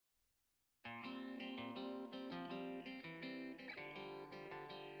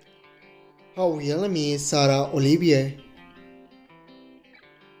Her real name is Sarah Olivier.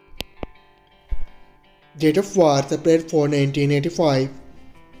 Date of birth April 4, 1985.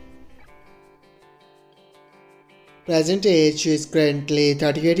 Present age, she is currently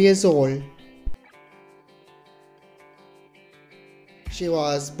 38 years old. She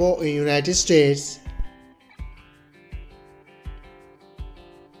was born in United States.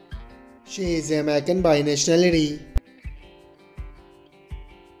 She is American by nationality.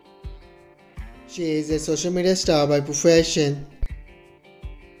 She is a social media star by profession.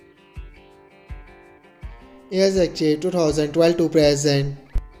 Years active 2012 to present.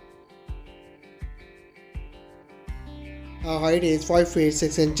 Her height is 5 feet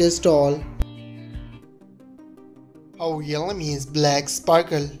 6 inches tall. Her real name is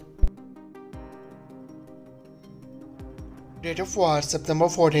Blakesparkles. Date of birth September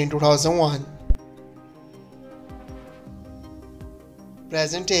 14, 2001.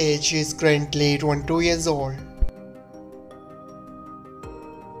 Present age, she is currently 22 years old.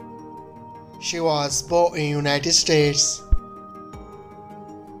 She was born in United States.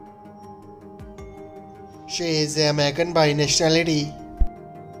 She is American by nationality.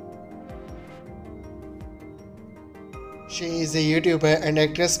 She is a YouTuber and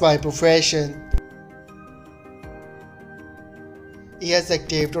actress by profession. Years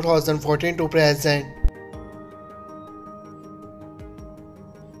active 2014 to present.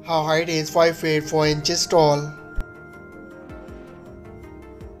 Her height is 5 feet 4 inches tall.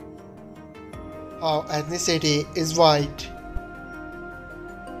 Her ethnicity is white.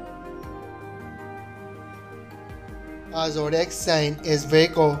 Her zodiac sign is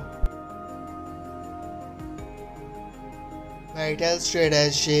Virgo. Marital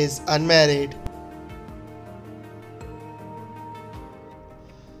status, she is unmarried.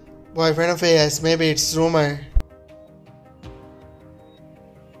 Boyfriend affairs, maybe it's rumor.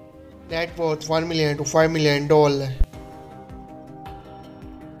 Net worth $1 million to $5 million.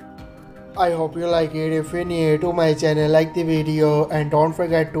 I hope you like it. If you're new to my channel, like the video and don't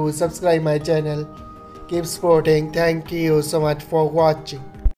forget to subscribe my channel. Keep supporting. Thank you so much for watching.